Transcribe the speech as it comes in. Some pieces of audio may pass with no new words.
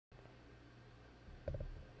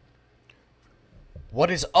What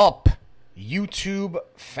is up, YouTube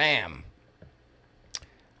fam?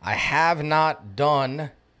 I have not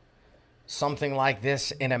done something like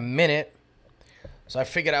this in a minute, so I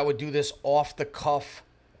figured I would do this off the cuff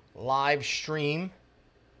live stream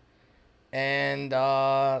and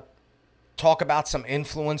talk about some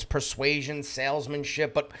influence, persuasion,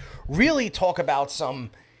 salesmanship, but really talk about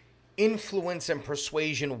some influence and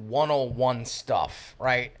persuasion 101 stuff,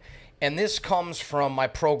 right? And this comes from my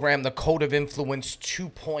program, the Code of Influence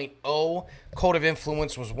 2.0. Code of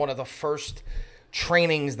Influence was one of the first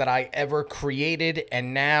trainings that I ever created,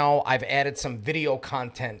 and now I've added some video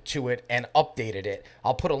content to it and updated it.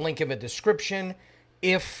 I'll put a link in the description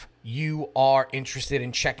if you are interested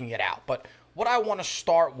in checking it out. But what I want to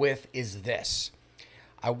start with is this.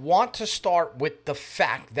 I want to start with the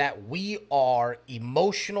fact that we are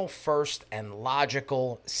emotional first and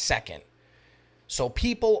logical second. So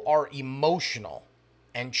people are emotional,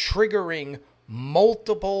 and triggering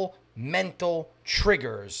multiple mental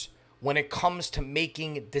triggers when it comes to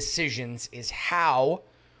making decisions is how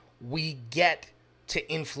we get to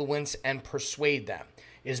influence and persuade them,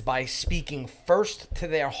 is by speaking first to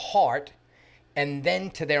their heart and then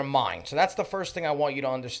to their mind. So that's the first thing I want you to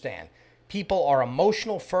understand. People are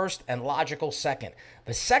emotional first and logical second.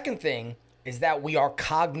 The second thing is that we are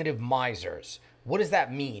cognitive misers. What does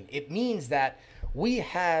that mean? It means that we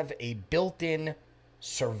have a built-in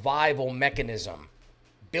survival mechanism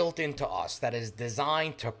built into us that is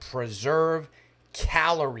designed to preserve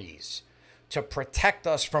calories, to protect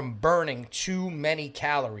us from burning too many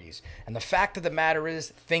calories. And the fact of the matter is,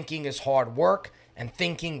 thinking is hard work, and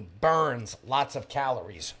thinking burns lots of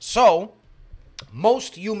calories. So,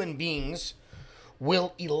 most human beings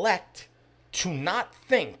will elect to not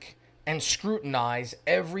think and scrutinize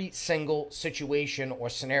every single situation or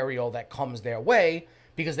scenario that comes their way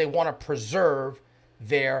because they want to preserve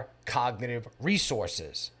their cognitive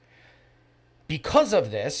resources. Because of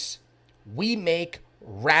this, we make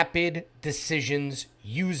rapid decisions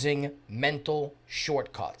using mental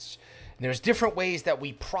shortcuts. And there's different ways that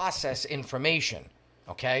we process information,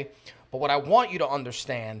 okay? But what I want you to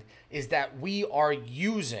understand is that we are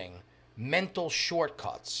using mental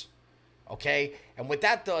shortcuts. Okay? And what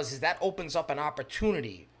that does is that opens up an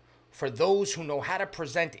opportunity for those who know how to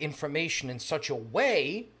present information in such a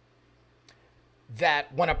way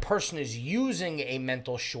that when a person is using a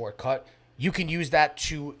mental shortcut, you can use that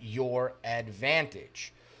to your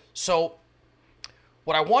advantage. So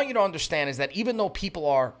what I want you to understand is that even though people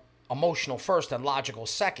are emotional first and logical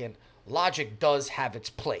second, logic does have its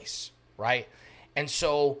place, right? And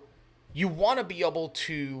so you want to be able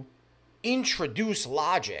to introduce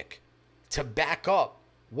logic to back up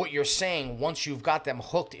what you're saying once you've got them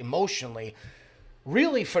hooked emotionally,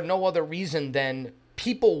 really for no other reason than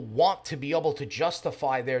people want to be able to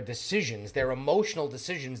justify their decisions, their emotional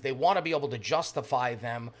decisions. They want to be able to justify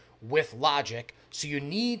them with logic, so you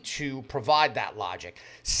need to provide that logic.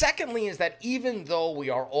 Secondly is that even though we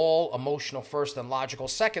are all emotional first and logical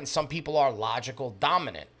second, some people are logical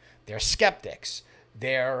dominant. They're skeptics.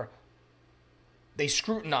 They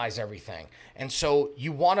scrutinize everything. And so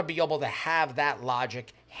you want to be able to have that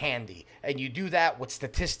logic handy. And you do that with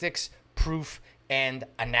statistics, proof, and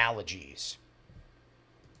analogies.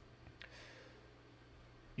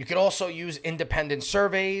 You can also use independent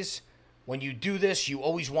surveys. When you do this, you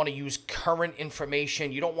always want to use current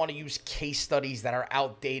information. You don't want to use case studies that are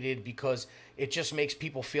outdated because it just makes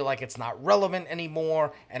people feel like it's not relevant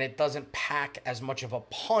anymore, and it doesn't pack as much of a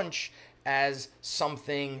punch as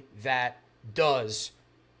something that does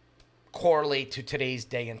correlate to today's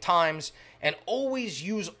day and times. And always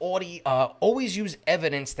use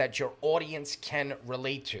evidence that your audience can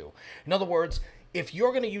relate to. In other words, if you're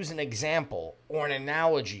going to use an example or an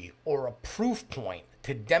analogy or a proof point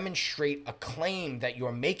to demonstrate a claim that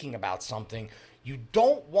you're making about something, you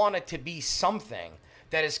don't want it to be something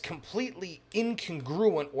that is completely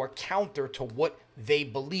incongruent or counter to what they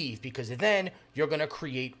believe, because then you're going to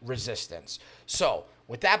create resistance. So,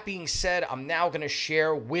 with that being said, I'm now going to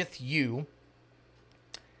share with you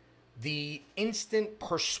the instant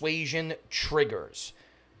persuasion triggers,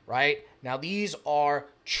 right? Now, these are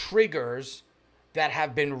triggers that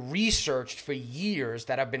have been researched for years,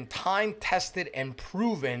 that have been time tested and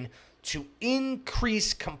proven to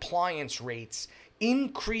increase compliance rates,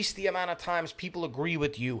 increase the amount of times people agree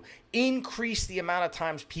with you, increase the amount of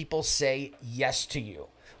times people say yes to you.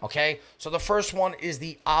 Okay, so the first one is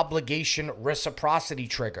the obligation reciprocity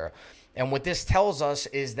trigger. And what this tells us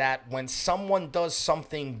is that when someone does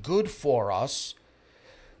something good for us,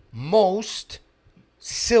 most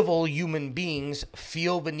civil human beings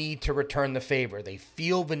feel the need to return the favor. They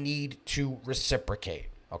feel the need to reciprocate.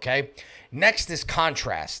 Okay? Next is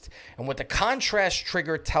contrast. And what the contrast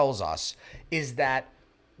trigger tells us is that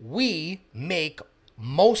we make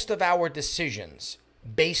most of our decisions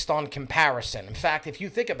based on comparison. In fact, if you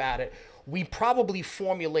think about it, we probably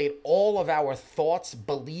formulate all of our thoughts,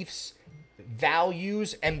 beliefs,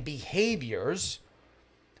 values, and behaviors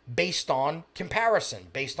based on comparison,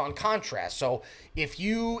 based on contrast. So if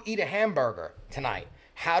you eat a hamburger tonight,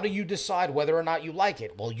 how do you decide whether or not you like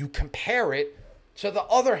it? Well, you compare it to the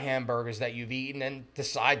other hamburgers that you've eaten and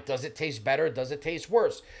decide, does it taste better? Does it taste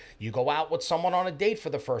worse? You go out with someone on a date for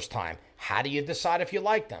the first time. How do you decide if you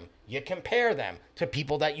like them? You compare them to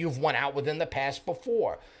people that you've went out with in the past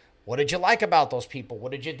before. What did you like about those people?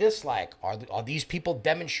 What did you dislike? Are these people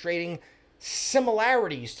demonstrating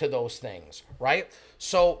similarities to those things, right?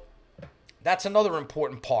 So that's another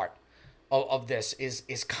important part of this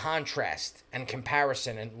is contrast and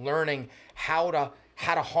comparison and learning how to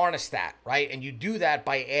harness that, right? And you do that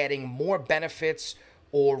by adding more benefits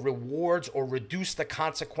or rewards or reduce the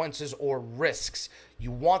consequences or risks.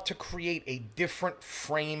 You want to create a different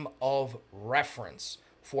frame of reference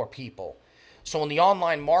for people. So in the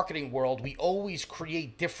online marketing world, we always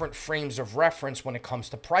create different frames of reference when it comes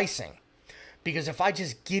to pricing. Because if I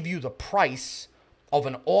just give you the price of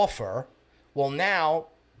an offer, well, now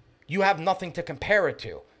you have nothing to compare it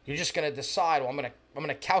to. You're just going to decide, well, I'm going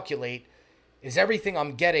to calculate, is everything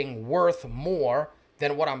I'm getting worth more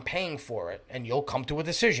than what I'm paying for it? And you'll come to a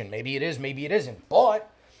decision. Maybe it is, maybe it isn't.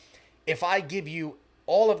 But if I give you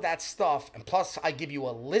all of that stuff, and plus I give you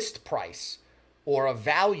a list price or a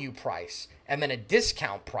value price and then a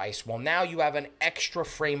discount price, well, now you have an extra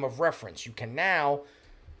frame of reference. You can now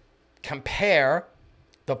compare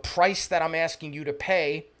the price that I'm asking you to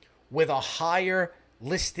pay with a higher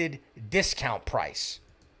listed discount price.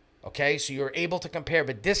 Okay, so you're able to compare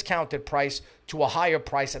the discounted price to a higher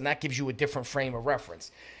price, and that gives you a different frame of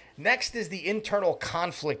reference. Next is the internal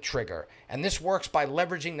conflict trigger, and this works by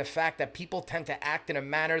leveraging the fact that people tend to act in a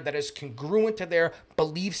manner that is congruent to their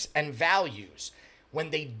beliefs and values.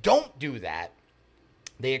 When they don't do that,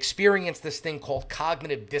 they experience this thing called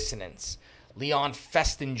cognitive dissonance. Leon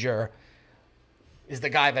Festinger is the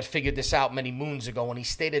guy that figured this out many moons ago, and he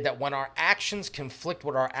stated that when our actions conflict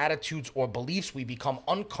with our attitudes or beliefs, we become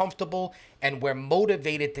uncomfortable and we're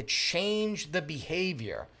motivated to change the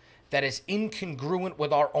behavior that is incongruent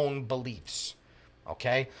with our own beliefs.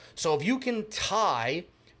 Okay? So if you can tie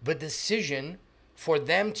the decision for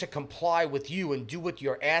them to comply with you and do what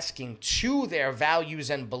you're asking to their values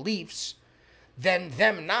and beliefs, then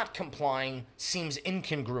them not complying seems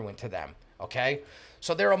incongruent to them. Okay?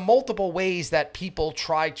 So there are multiple ways that people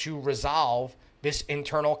try to resolve this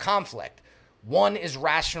internal conflict. One is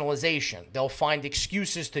rationalization. They'll find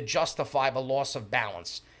excuses to justify the loss of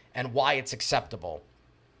balance and why it's acceptable.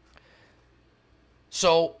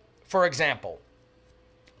 So, for example,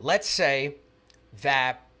 let's say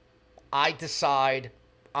that I decide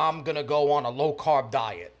I'm going to go on a low-carb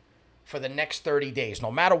diet for the next 30 days. No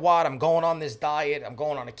matter what, I'm going on this diet. I'm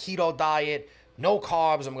going on a keto diet. No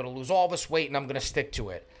carbs, I'm going to lose all this weight, and I'm going to stick to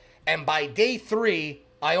it. And by day 3,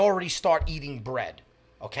 I already start eating bread,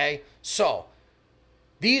 okay? So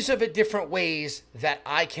these are the different ways that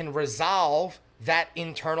I can resolve that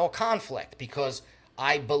internal conflict, because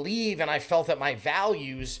I believe and I felt that my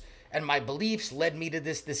values and my beliefs led me to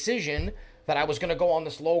this decision that I was going to go on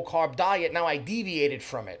this low-carb diet. Now I deviated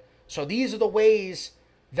from it. So these are the ways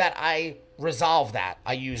that I resolve that.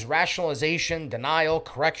 I use rationalization, denial,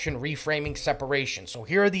 correction, reframing, separation. So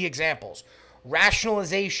here are the examples.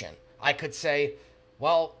 Rationalization. I could say,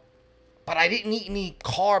 well, but I didn't eat any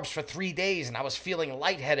carbs for 3 days and I was feeling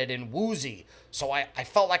lightheaded and woozy. So I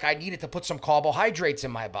felt like I needed to put some carbohydrates in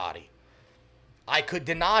my body. I could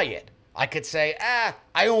deny it. I could say,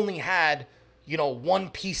 I only had, one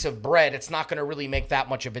piece of bread. It's not going to really make that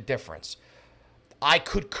much of a difference. I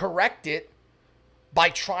could correct it by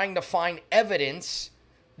trying to find evidence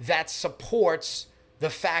that supports the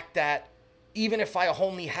fact that even if I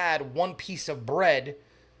only had one piece of bread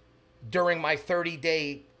during my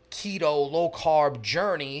 30-day keto, low-carb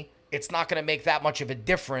journey, it's not going to make that much of a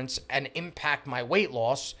difference and impact my weight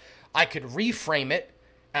loss. I could reframe it,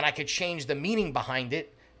 and I could change the meaning behind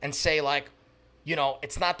it and say,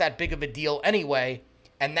 it's not that big of a deal anyway,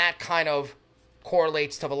 and that kind of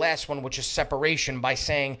correlates to the last one, which is separation, by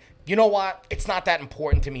saying, you know what? It's not that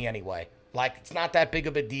important to me anyway. It's not that big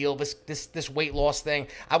of a deal. This weight loss thing,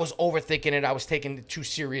 I was overthinking it. I was taking it too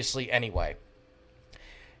seriously anyway.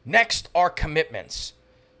 Next are commitments.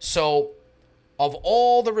 So of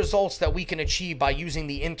all the results that we can achieve by using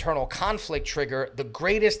the internal conflict trigger, the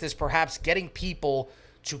greatest is perhaps getting people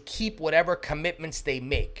to keep whatever commitments they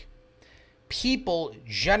make. people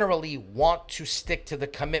generally want to stick to the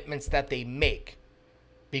commitments that they make,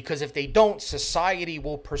 because if they don't, society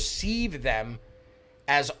will perceive them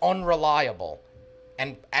as unreliable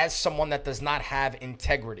and as someone that does not have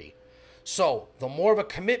integrity. So the more of a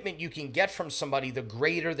commitment you can get from somebody, the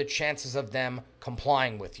greater the chances of them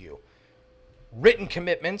complying with you. Written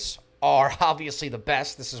commitments are obviously the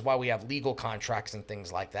best. This is why we have legal contracts and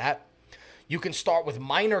things like that. You can start with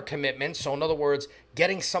minor commitments. So in other words,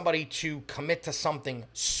 getting somebody to commit to something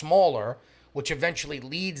smaller, which eventually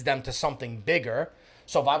leads them to something bigger.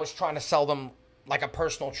 So if I was trying to sell them like a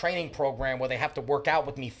personal training program where they have to work out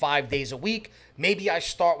with me 5 days a week, maybe I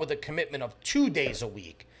start with a commitment of 2 days a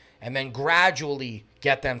week and then gradually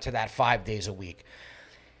get them to that 5 days a week.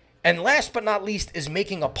 And last but not least is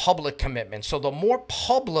making a public commitment. So the more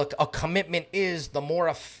public a commitment is, the more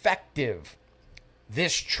effective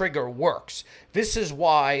this trigger works. This is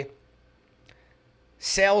why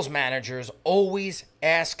sales managers always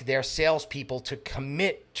ask their salespeople to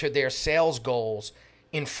commit to their sales goals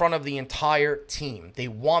in front of the entire team. They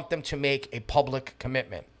want them to make a public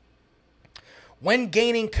commitment. When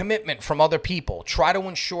gaining commitment from other people, try to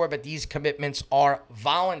ensure that these commitments are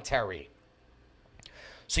voluntary.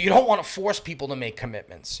 So you don't want to force people to make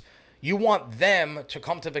commitments. You want them to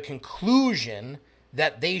come to the conclusion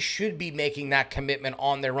that they should be making that commitment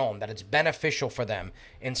on their own, that it's beneficial for them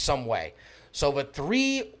in some way. So the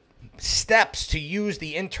 3 steps to use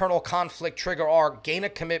the internal conflict trigger are: gain a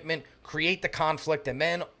commitment, create the conflict, and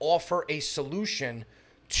then offer a solution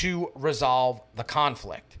to resolve the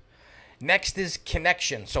conflict. Next is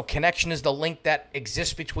connection. So connection is the link that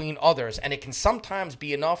exists between others, and it can sometimes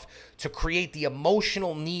be enough to create the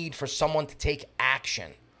emotional need for someone to take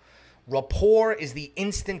action. Rapport is the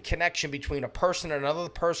instant connection between a person and another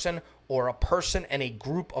person, or a person and a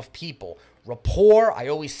group of people. Rapport, I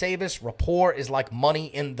always say this, rapport is like money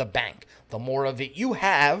in the bank. The more of it you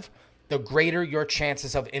have, the greater your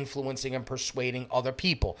chances of influencing and persuading other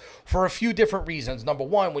people, for a few different reasons. Number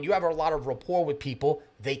one, when you have a lot of rapport with people,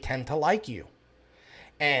 they tend to like you.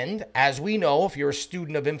 And as we know, if you're a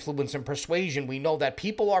student of influence and persuasion, we know that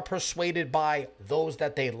people are persuaded by those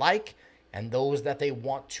that they like and those that they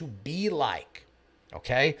want to be like.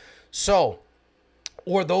 Okay? So,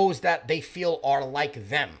 or those that they feel are like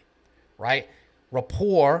them, right?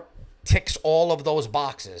 Rapport ticks all of those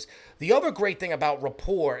boxes. The other great thing about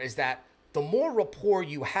rapport is that the more rapport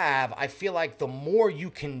you have, I feel like the more you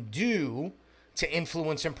can do to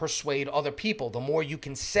influence and persuade other people, the more you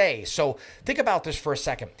can say. So think about this for a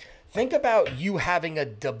second. Think about you having a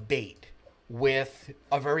debate with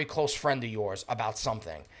a very close friend of yours about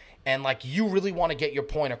something, and like you really want to get your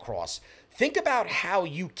point across. Think about how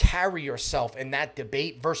you carry yourself in that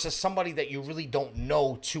debate versus somebody that you really don't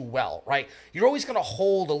know too well, right? You're always going to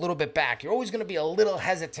hold a little bit back. You're always going to be a little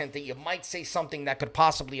hesitant that you might say something that could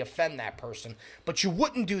possibly offend that person, but you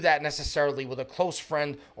wouldn't do that necessarily with a close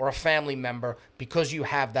friend or a family member because you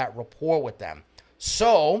have that rapport with them.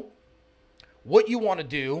 So what you want to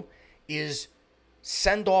do is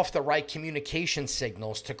send off the right communication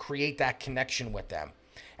signals to create that connection with them.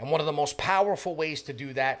 And one of the most powerful ways to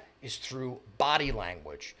do that is through body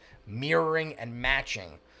language, mirroring and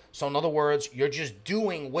matching. So in other words, you're just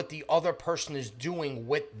doing what the other person is doing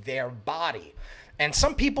with their body. And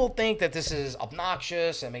some people think that this is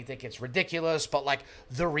obnoxious and they think it's ridiculous, but like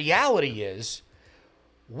the reality is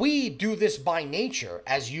we do this by nature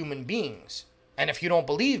as human beings. And if you don't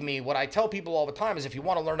believe me, what I tell people all the time is if you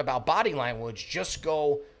want to learn about body language, just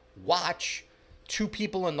go watch 2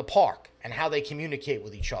 people in the park and how they communicate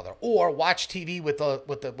with each other, or watch TV with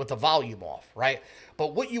the volume off, right?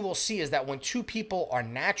 But what you will see is that when 2 people are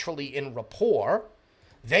naturally in rapport,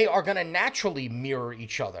 they are going to naturally mirror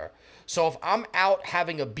each other. So if I'm out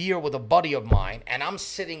having a beer with a buddy of mine and I'm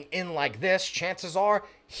sitting in like this, chances are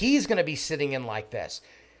he's going to be sitting in like this.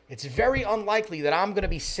 It's very unlikely that I'm going to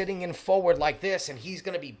be sitting in forward like this and he's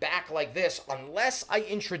going to be back like this unless I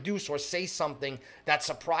introduce or say something that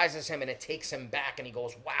surprises him and it takes him back and he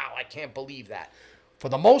goes, wow, I can't believe that. For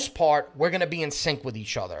the most part, we're going to be in sync with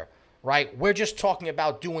each other, right? We're just talking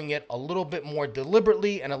about doing it a little bit more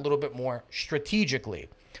deliberately and a little bit more strategically.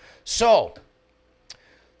 So,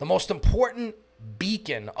 the most important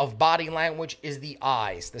beacon of body language is the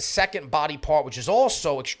eyes. The second body part, which is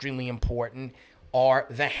also extremely important, are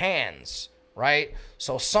the hands, right?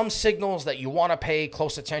 So some signals that you want to pay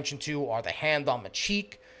close attention to are the hand on the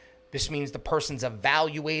cheek. This means the person's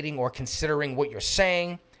evaluating or considering what you're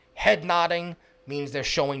saying. Head nodding means they're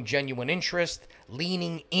showing genuine interest.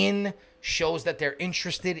 Leaning in shows that they're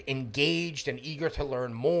interested, engaged, and eager to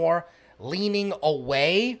learn more. Leaning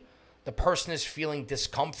away, the person is feeling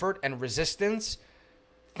discomfort and resistance.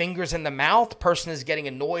 Fingers in the mouth, person is getting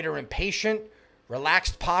annoyed or impatient.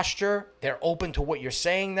 Relaxed posture, they're open to what you're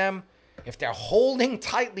saying them. If they're holding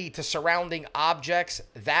tightly to surrounding objects,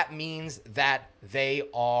 that means that they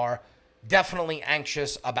are definitely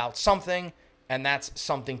anxious about something, and that's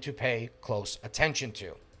something to pay close attention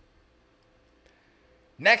to.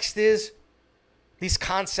 Next is this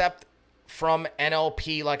concept from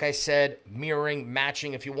NLP, like I said, mirroring,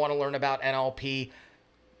 matching. If you want to learn about NLP,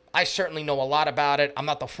 I certainly know a lot about it. I'm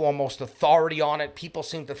not the foremost authority on it. People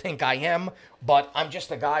seem to think I am, but I'm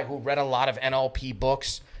just a guy who read a lot of NLP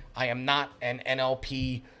books. I am not an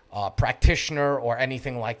NLP practitioner or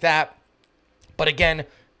anything like that. But again,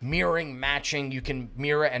 mirroring, matching, you can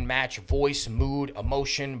mirror and match voice, mood,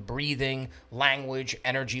 emotion, breathing, language,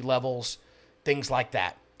 energy levels, things like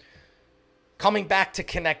that. Coming back to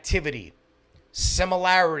connectivity,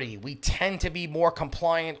 similarity. We tend to be more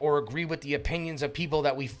compliant or agree with the opinions of people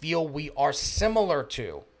that we feel we are similar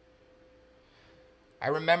to. I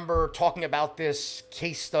remember talking about this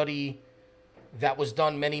case study that was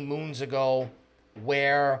done many moons ago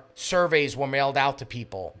where surveys were mailed out to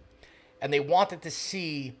people. And they wanted to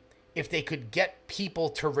see if they could get people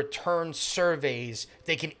to return surveys.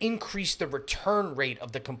 They can increase the return rate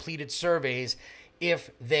of the completed surveys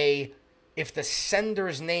if the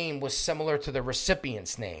sender's name was similar to the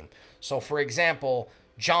recipient's name. So, for example,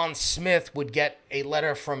 John Smith would get a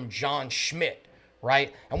letter from John Schmidt,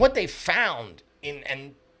 right? And what they found,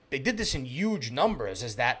 and they did this in huge numbers,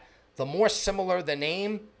 is that the more similar the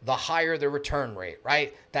name, the higher the return rate,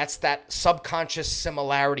 right? That's that subconscious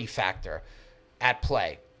similarity factor at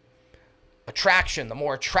play. Attraction, the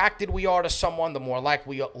more attracted we are to someone, the more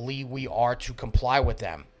likely we are to comply with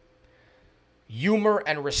them. Humor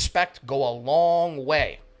and respect go a long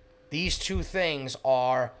way. These two things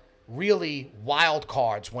are really wild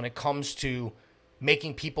cards when it comes to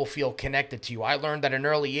making people feel connected to you. I learned at an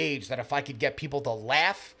early age that if I could get people to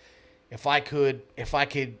laugh, if I could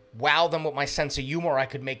wow them with my sense of humor, I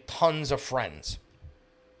could make tons of friends.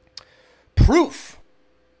 Proof.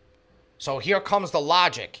 So here comes the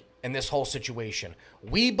logic in this whole situation.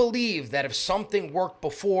 We believe that if something worked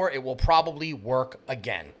before, it will probably work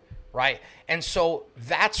again, right? And so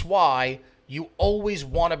that's why you always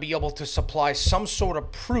want to be able to supply some sort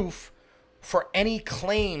of proof for any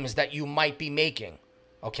claims that you might be making,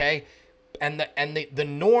 okay? And the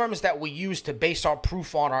norms that we use to base our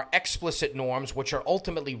proof on are explicit norms, which are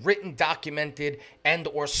ultimately written, documented, and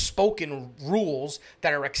or spoken rules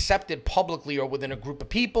that are accepted publicly or within a group of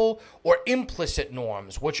people, or implicit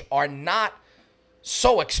norms, which are not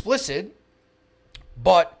so explicit,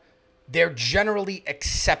 but they're generally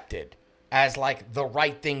accepted as like the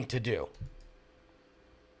right thing to do.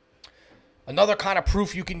 Another kind of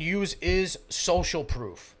proof you can use is social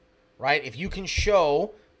proof, right? If you can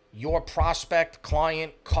show your prospect,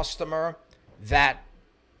 client, customer that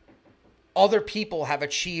other people have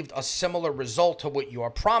achieved a similar result to what you are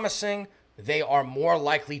promising, they are more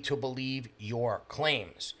likely to believe your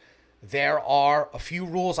claims. There are a few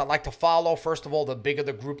rules I like to follow. First of all, the bigger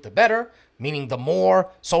the group, the better, meaning the more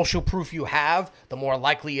social proof you have, the more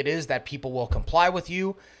likely it is that people will comply with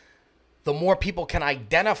you. The more people can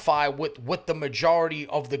identify with what the majority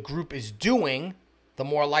of the group is doing, the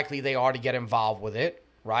more likely they are to get involved with it.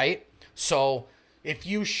 Right? So if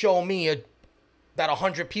you show me that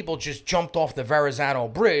 100 people just jumped off the Verrazano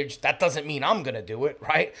Bridge, that doesn't mean I'm going to do it,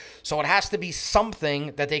 right? So it has to be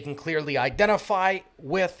something that they can clearly identify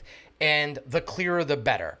with, and the clearer the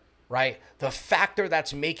better, right? The factor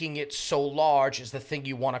that's making it so large is the thing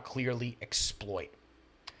you want to clearly exploit.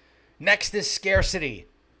 Next is scarcity.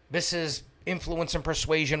 This is Influence and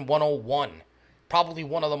Persuasion 101. Probably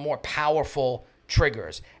one of the more powerful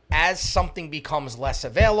triggers. As something becomes less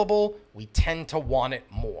available, we tend to want it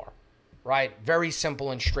more, right? Very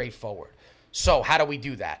simple and straightforward. So how do we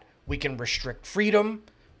do that? We can restrict freedom,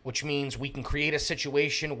 which means we can create a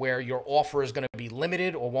situation where your offer is going to be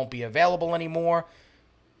limited or won't be available anymore.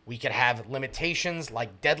 We could have limitations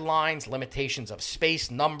like deadlines, limitations of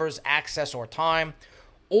space, numbers, access, or time,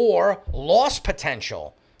 or loss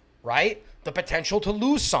potential, right? The potential to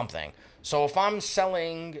lose something. So if I'm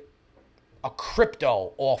selling a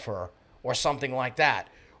crypto offer or something like that,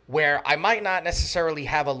 where I might not necessarily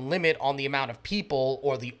have a limit on the amount of people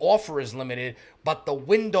or the offer is limited, but the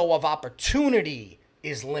window of opportunity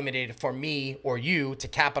is limited for me or you to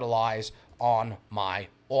capitalize on my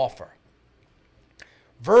offer.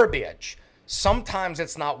 Verbiage. Sometimes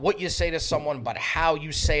it's not what you say to someone, but how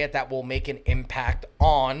you say it that will make an impact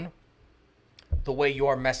on the way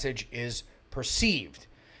your message is perceived.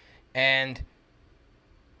 And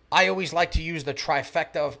I always like to use the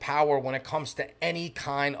trifecta of power when it comes to any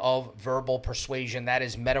kind of verbal persuasion. That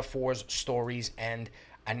is metaphors, stories, and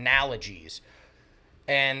analogies.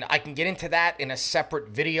 And I can get into that in a separate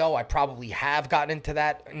video. I probably have gotten into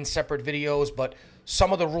that in separate videos, but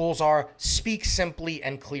some of the rules are: speak simply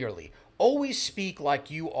and clearly. Always speak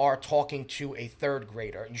like you are talking to a third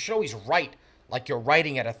grader. And you should always write like you're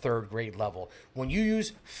writing at a third grade level. When you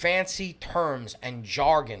use fancy terms and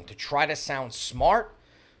jargon to try to sound smart,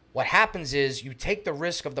 what happens is you take the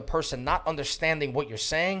risk of the person not understanding what you're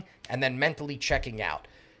saying and then mentally checking out.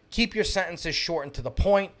 Keep your sentences short and to the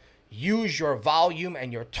point. Use your volume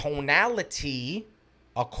and your tonality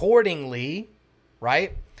accordingly,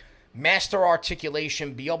 right? Master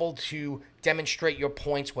articulation. Be able to demonstrate your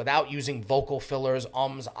points without using vocal fillers,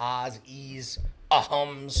 ums, ahs, ees,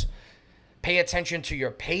 ahums. Pay attention to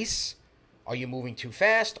your pace. Are you moving too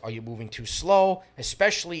fast? Are you moving too slow?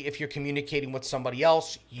 Especially if you're communicating with somebody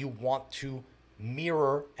else, you want to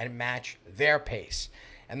mirror and match their pace.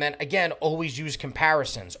 And then again, always use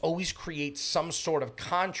comparisons. Always create some sort of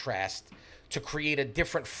contrast to create a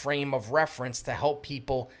different frame of reference to help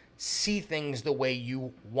people see things the way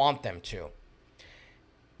you want them to.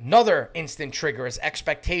 Another instant trigger is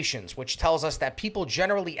expectations, which tells us that people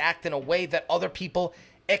generally act in a way that other people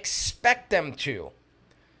expect them to.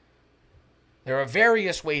 There are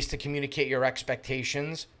various ways to communicate your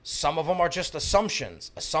expectations. Some of them are just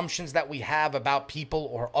assumptions that we have about people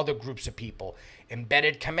or other groups of people.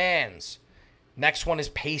 Embedded commands. Next one is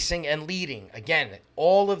pacing and leading. Again,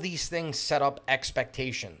 all of these things set up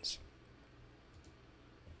expectations.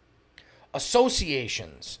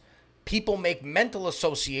 Associations. People make mental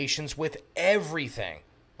associations with everything.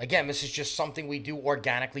 Again, this is just something we do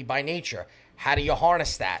organically by nature. How do you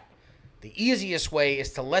harness that? The easiest way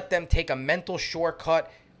is to let them take a mental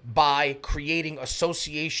shortcut by creating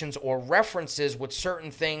associations or references with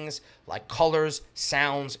certain things like colors,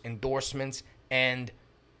 sounds, endorsements, and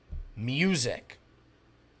music.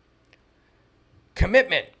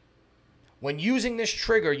 Commitment. When using this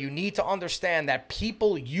trigger, you need to understand that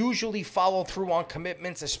people usually follow through on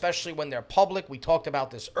commitments, especially when they're public. We talked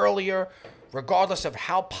about this earlier. Regardless of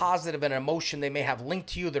how positive an emotion they may have linked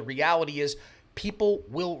to you, the reality is people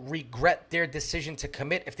will regret their decision to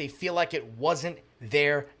commit if they feel like it wasn't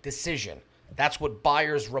their decision. That's what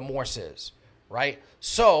buyer's remorse is, right?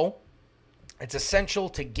 So it's essential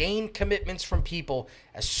to gain commitments from people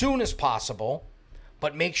as soon as possible,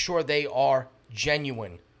 but make sure they are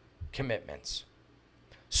genuine commitments.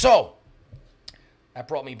 So that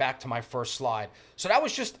brought me back to my first slide. So that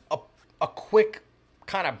was just a quick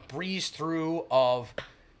kind of breeze through of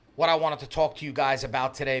what I wanted to talk to you guys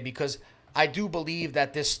about today, because I do believe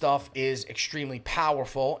that this stuff is extremely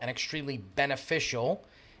powerful and extremely beneficial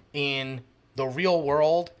in the real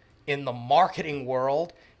world, in the marketing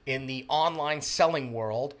world, in the online selling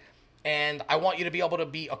world. And I want you to be able to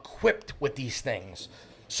be equipped with these things.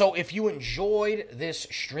 So if you enjoyed this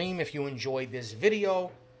stream, if you enjoyed this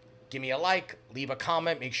video, give me a like, leave a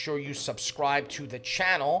comment, make sure you subscribe to the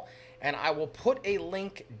channel, and I will put a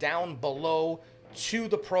link down below to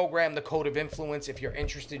the program, The Code of Influence, if you're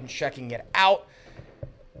interested in checking it out.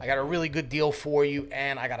 I got a really good deal for you,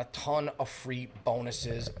 and I got a ton of free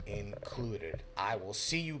bonuses included. I will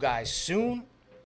see you guys soon.